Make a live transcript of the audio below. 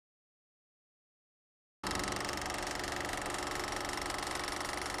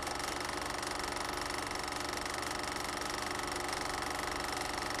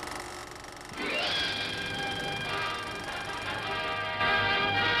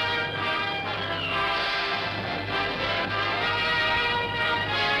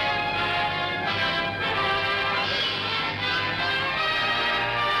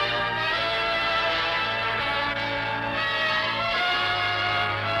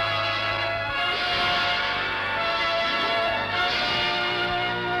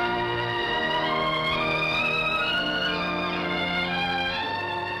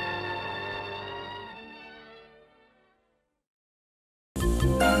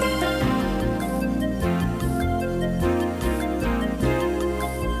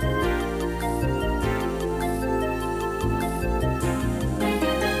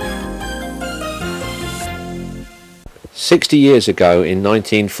60 years ago in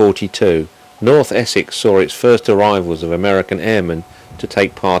 1942, North Essex saw its first arrivals of American airmen to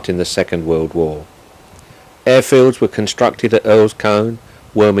take part in the Second World War. Airfields were constructed at Earlscombe,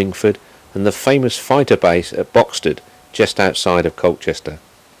 Wormingford and the famous fighter base at Boxted, just outside of Colchester.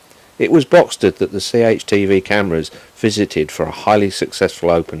 It was Boxted that the CHTV cameras visited for a highly successful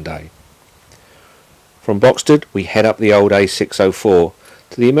open day. From Boxted we head up the old A604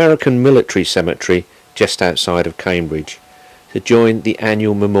 to the American Military Cemetery just outside of Cambridge to join the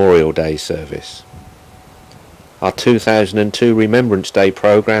annual Memorial Day service. Our 2002 Remembrance Day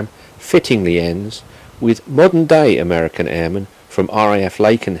programme fittingly ends with modern-day American airmen from RAF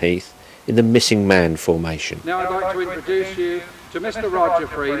Lakenheath in the Missing Man formation. Now I'd like to introduce you to Mr. Roger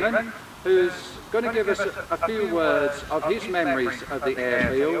Freeman, who's going to give us a few words of his memories of the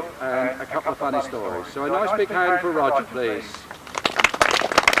airfield and a couple of funny stories. So a nice big hand for Roger, please.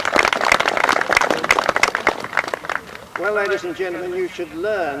 Well, ladies and gentlemen, you should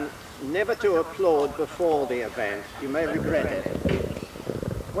learn never to applaud before the event. You may regret it.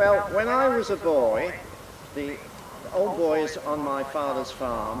 Well, when I was a boy, the old boys on my father's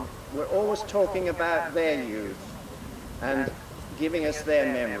farm were always talking about their youth and giving us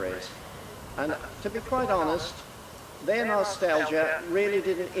their memories. And to be quite honest, their nostalgia really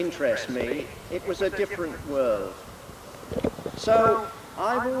didn't interest me. It was a different world. So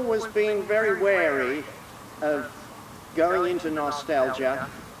I've always been very wary of going into nostalgia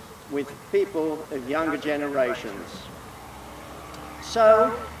with people of younger generations.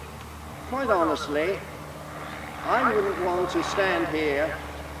 So, quite honestly, I wouldn't want to stand here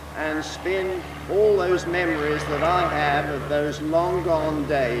and spin all those memories that I have of those long gone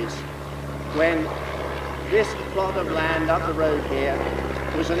days when this plot of land up the road here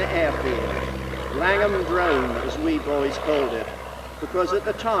was an airfield. Langham Drone, as we boys called it, because at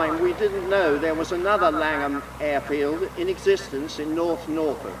the time we didn't know there was another Langham airfield in existence in North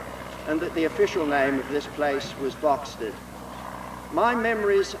Norfolk, and that the official name of this place was Boxted. My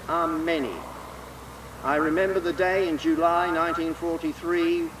memories are many. I remember the day in July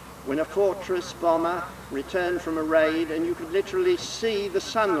 1943 when a Fortress bomber returned from a raid and you could literally see the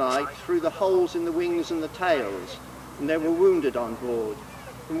sunlight through the holes in the wings and the tails, and there were wounded on board.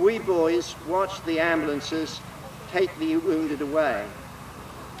 And we boys watched the ambulances take the wounded away.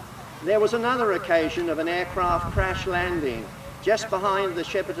 There was another occasion of an aircraft crash landing just behind the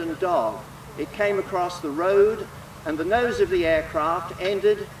Shepperton Dog. It came across the road and the nose of the aircraft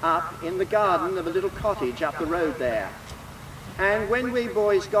ended up in the garden of a little cottage up the road there. And when we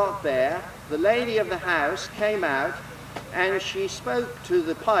boys got there, the lady of the house came out and she spoke to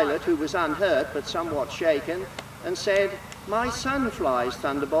the pilot, who was unhurt but somewhat shaken, and said, "My son flies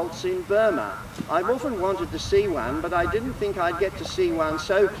Thunderbolts in Burma. I've often wanted to see one, but I didn't think I'd get to see one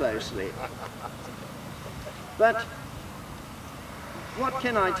so closely." But what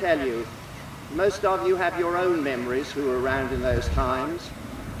can I tell you? Most of you have your own memories who were around in those times.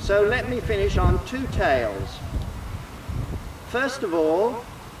 So let me finish on two tales. First of all,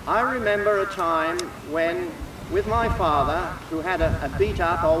 I remember a time when, with my father, who had a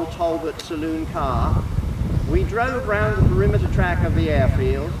beat-up old Talbot saloon car, we drove round the perimeter track of the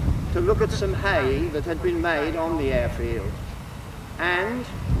airfield to look at some hay that had been made on the airfield. And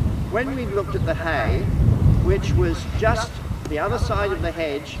when we looked at the hay, which was just the other side of the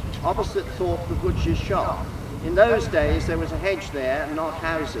hedge opposite Thorpe the butcher's shop. In those days there was a hedge there, not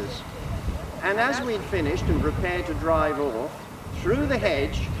houses. And as we'd finished and prepared to drive off, through the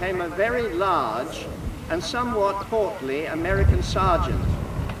hedge came a very large and somewhat portly American sergeant,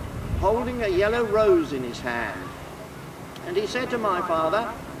 holding a yellow rose in his hand. And he said to my father,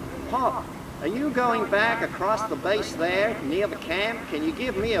 "Pop, are you going back across the base there near the camp? Can you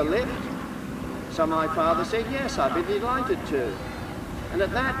give me a lift?" So my father said, "Yes, I'd be delighted to." And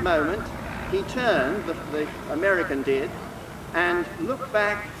at that moment, he turned, the American did, and looked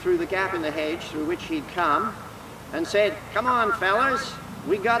back through the gap in the hedge through which he'd come and said, "Come on, fellas,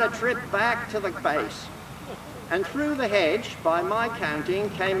 we got a trip back to the base." And through the hedge, by my counting,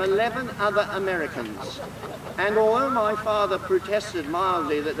 came 11 other Americans. And although my father protested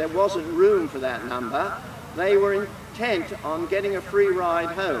mildly that there wasn't room for that number, they were intent on getting a free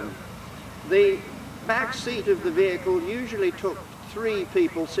ride home. The back seat of the vehicle usually took 3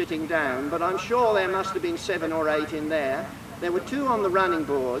 people sitting down, but I'm sure there must have been 7 or 8 in there. There were 2 on the running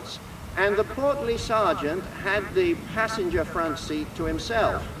boards, and the portly sergeant had the passenger front seat to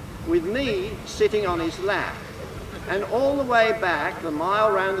himself, with me sitting on his lap. And all the way back, the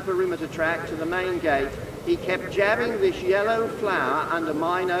mile round the perimeter track to the main gate, he kept jabbing this yellow flower under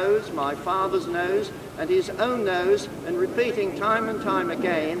my nose, my father's nose, and his own nose, and repeating time and time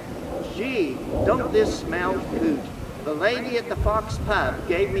again, "Gee, don't this smell good?" The lady at the Fox pub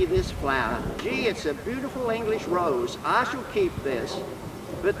gave me this flower. Gee, it's a beautiful English rose. I shall keep this.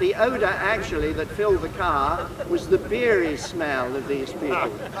 But the odor actually that filled the car was the beery smell of these people.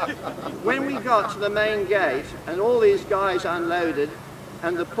 When we got to the main gate and all these guys unloaded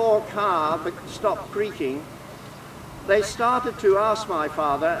and the poor car stopped creaking, they started to ask my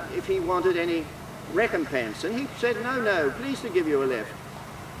father if he wanted any recompense. And he said, no, no, pleased to give you a lift.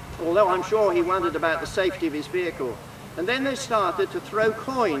 Although I'm sure he wondered about the safety of his vehicle. And then they started to throw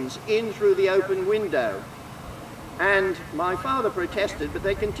coins in through the open window. And my father protested, but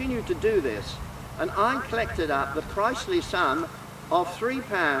they continued to do this. And I collected up the princely sum of £3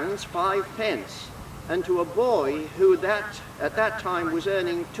 5p. And to a boy who at that time was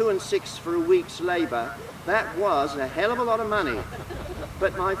earning 2 and 6 for a week's labour, that was a hell of a lot of money.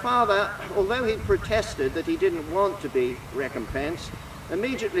 But my father, although he protested that he didn't want to be recompensed,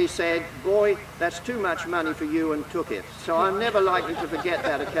 immediately said, boy, that's too much money for you, and took it. So I'm never likely to forget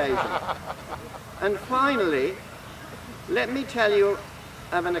that occasion. And finally, let me tell you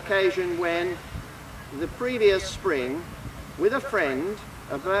of an occasion when the previous spring, with a friend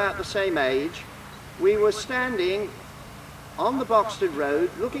about the same age, we were standing on the Boxted Road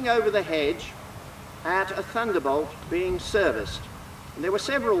looking over the hedge at a thunderbolt being serviced. And there were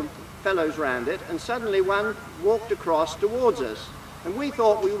several fellows round it, and suddenly one walked across towards us. And we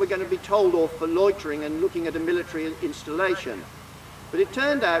thought we were going to be told off for loitering and looking at a military installation. But it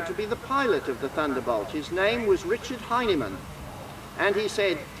turned out to be the pilot of the Thunderbolt. His name was Richard Heinemann. And he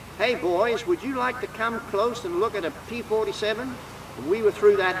said, hey boys, would you like to come close and look at a P-47? And we were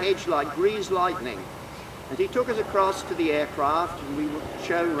through that hedge like greased lightning. And he took us across to the aircraft, and we were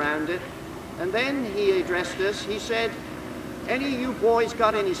shown round it. And then he addressed us. He said, any of you boys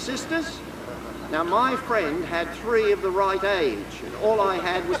got any sisters? Now my friend had 3 of the right age, and all I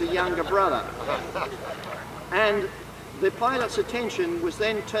had was a younger brother. And the pilot's attention was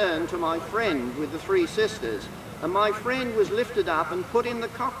then turned to my friend with the 3 sisters, and my friend was lifted up and put in the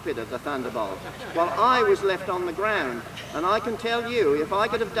cockpit of the Thunderbolt, while I was left on the ground. And I can tell you, if I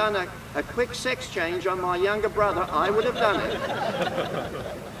could have done a quick sex change on my younger brother, I would have done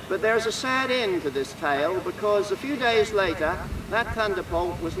it. But there's a sad end to this tale, because a few days later, that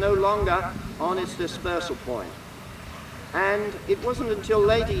Thunderbolt was no longer on its dispersal point. And it wasn't until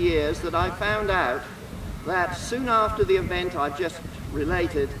later years that I found out that soon after the event I've just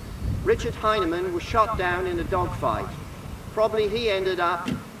related, Richard Heinemann was shot down in a dogfight. Probably he ended up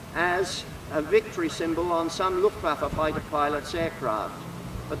as a victory symbol on some Luftwaffe fighter pilot's aircraft.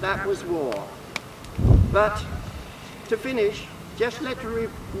 But that was war. But to finish, just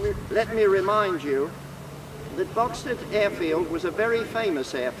let me remind you that Boxted Airfield was a very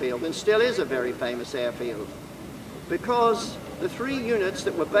famous airfield, and still is a very famous airfield, because the 3 units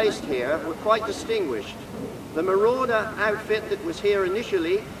that were based here were quite distinguished. The Marauder outfit that was here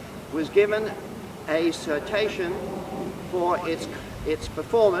initially was given a citation for its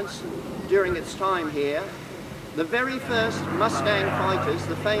performance during its time here. The very first Mustang fighters,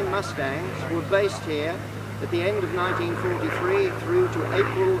 the famed Mustangs, were based here at the end of 1943 through to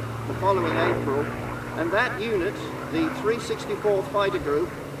April, the following April. And that unit, the 364th Fighter Group,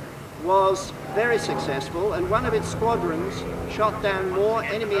 was very successful, and one of its squadrons shot down more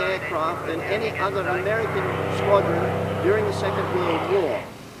enemy aircraft than any other American squadron during the Second World War.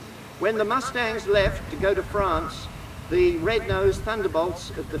 When the Mustangs left to go to France, the red-nosed Thunderbolts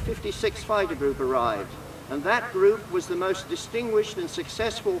of the 56th Fighter Group arrived, and that group was the most distinguished and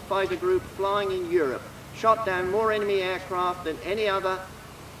successful fighter group flying in Europe, shot down more enemy aircraft than any other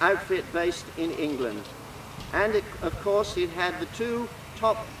outfit based in England. And of course it had the 2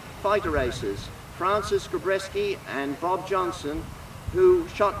 top fighter racers, Francis Grabreski and Bob Johnson, who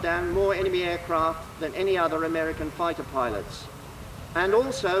shot down more enemy aircraft than any other American fighter pilots. And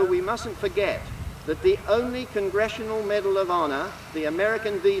also we mustn't forget that the only Congressional Medal of Honor, the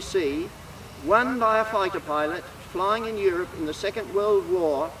American VC, won by a fighter pilot flying in Europe in the Second World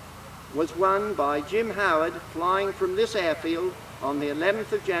War, was won by Jim Howard flying from this airfield on the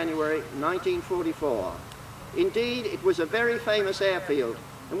 11th of January 1944. Indeed, it was a very famous airfield,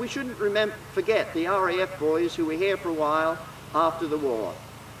 and we shouldn't forget the RAF boys who were here for a while after the war.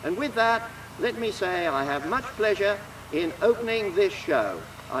 And with that, let me say I have much pleasure in opening this show.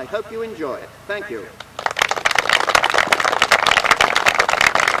 I hope you enjoy it. Thank you.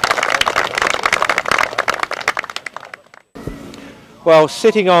 Well,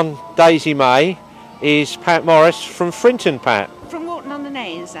 sitting on Daisy May is Pat Morris from Frinton, Pat. From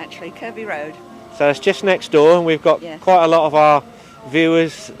Walton-on-the-Naze, actually, Kirby Road. So it's just next door, and we've got Yes. quite a lot of our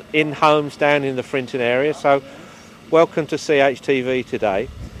viewers in homes down in the Frinton area. So welcome to CHTV today.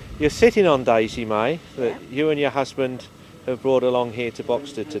 You're sitting on Daisy May, that you and your husband have brought along here to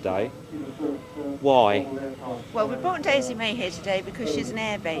Boxted today. Why? Well, we brought Daisy May here today because she's an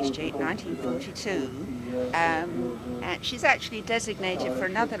airbase Jeep, 1942. And she's actually designated for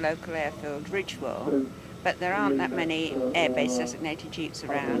another local airfield, Ridgewell, but there aren't that many airbase designated Jeeps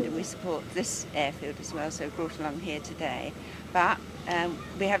around, and we support this airfield as well, so we brought along here today. But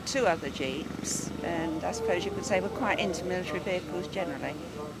we have 2 other Jeeps, and I suppose you could say we're quite into military vehicles generally.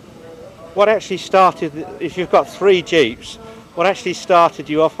 What actually started, if you've got 3 Jeeps, what actually started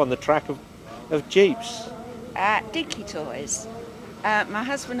you off on the track of Jeeps? Dinky toys. My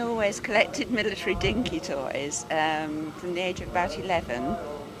husband always collected military dinky toys from the age of about 11,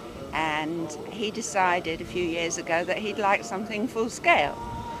 and he decided a few years ago that he'd like something full scale.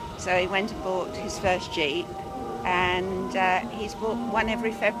 So he went and bought his first Jeep, and he's bought one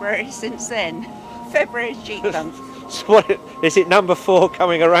every February since then. February's Jeep month. So what, is it number 4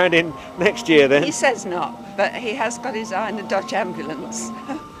 coming around in next year then? He says not, but he has got his eye on the Dodge ambulance.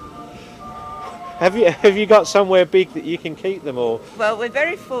 Have you got somewhere big that you can keep them all? Well, we're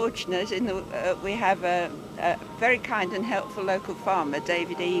very fortunate in that we have a very kind and helpful local farmer,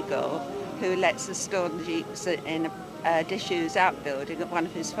 David Eagle, who lets us store the Jeeps in a disused outbuilding at one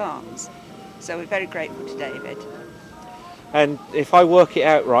of his farms. So we're very grateful to David. And if I work it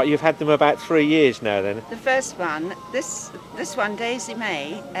out right, you've had them about 3 years now then? The first one, this one, Daisy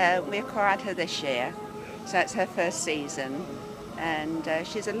May, we acquired her this year, so it's her first season, and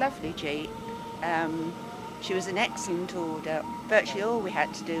she's a lovely Jeep. She was an excellent order. Virtually all we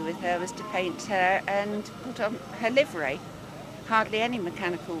had to do with her was to paint her and put on her livery. Hardly any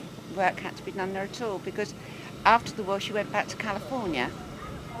mechanical work had to be done there at all, because after the war she went back to California,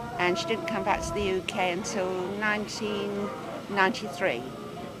 and she didn't come back to the UK until 1993.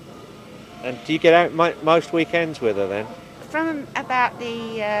 And do you get out most weekends with her then? From about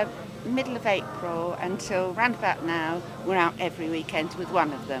the middle of April until round about now, we're out every weekend with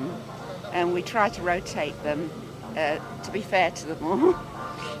one of them, and we try to rotate them to be fair to them all.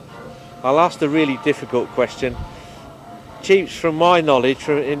 I'll ask the really difficult question. Jeeps, from my knowledge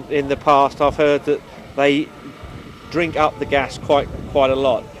in the past, I've heard that they drink up the gas quite a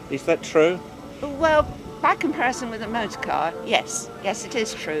lot. Is that true? Well, by comparison with a motor car, yes, it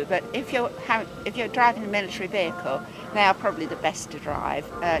is true. But if you're driving a military vehicle, they are probably the best to drive.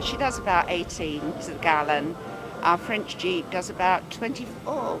 She does about 18 to the gallon. Our French Jeep does about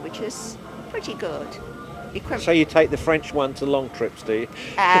 24, which is pretty good. So you take the French one to long trips, do you?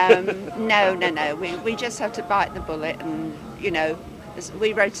 No. We just have to bite the bullet, and as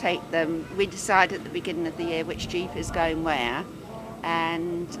we rotate them. We decide at the beginning of the year which Jeep is going where,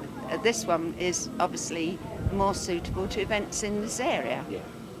 and this one is obviously more suitable to events in this area. Yeah.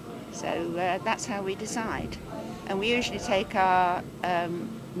 So that's how we decide. And we usually take our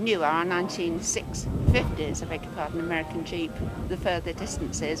newer, our 1950s, I beg your pardon, American Jeep, the further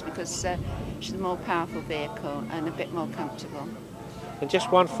distances, because she's a more powerful vehicle and a bit more comfortable. And just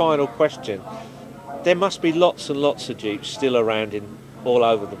one final question. There must be lots and lots of Jeeps still around all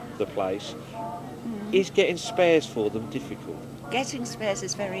over the place. Is getting spares for them difficult? Getting spares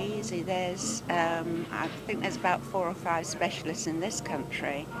is very easy. There's, I think there's about 4 or 5 specialists in this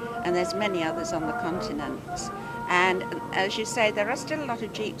country, and there's many others on the continent. And as you say, there are still a lot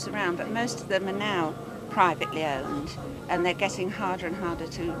of Jeeps around, but most of them are now privately owned, and they're getting harder and harder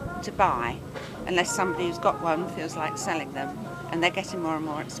to buy, unless somebody who's got one feels like selling them, and they're getting more and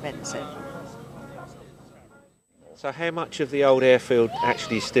more expensive. So how much of the old airfield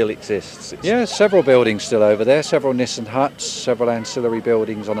actually still exists? Yeah, several buildings still over there, several Nissan huts, several ancillary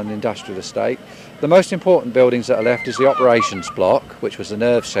buildings on an industrial estate. The most important buildings that are left is the operations block, which was the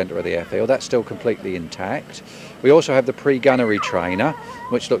nerve centre of the airfield. That's still completely intact. We also have the pre-gunnery trainer,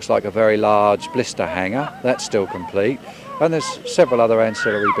 which looks like a very large blister hangar. That's still complete. And there's several other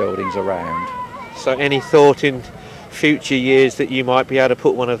ancillary buildings around. So any thought in future years that you might be able to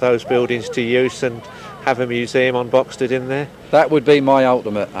put one of those buildings to use and have a museum on Boxted in there? That would be my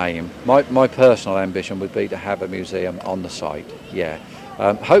ultimate aim. My personal ambition would be to have a museum on the site, yeah.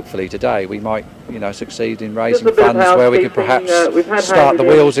 Hopefully today we might, succeed in raising funds where we could perhaps start the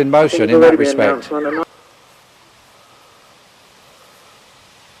wheels in motion in that respect.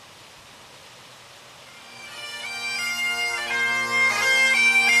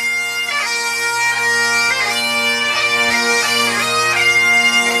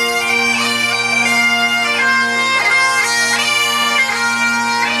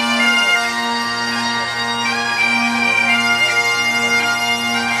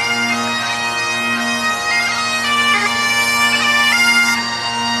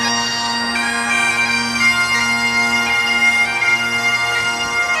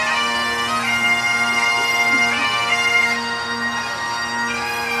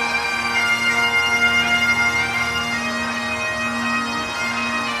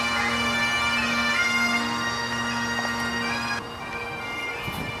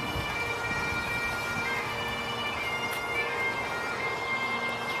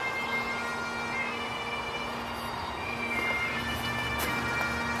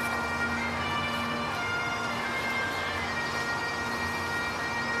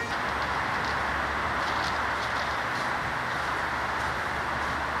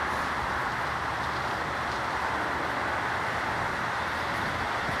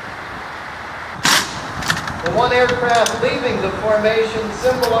 The one aircraft leaving the formation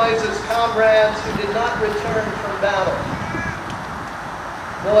symbolizes comrades who did not return from battle.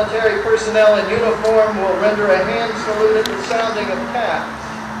 Military personnel in uniform will render a hand salute at the sounding of taps.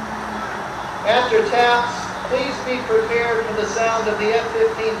 After taps, please be prepared for the sound of the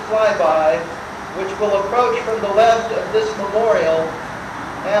F-15 flyby, which will approach from the left of this memorial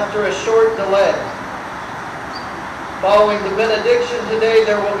after a short delay. Following the benediction today,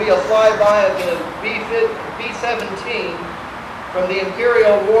 there will be a flyby of the B-17 from the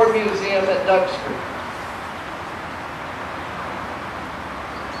Imperial War Museum at Duck Street.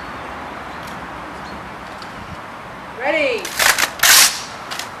 Ready.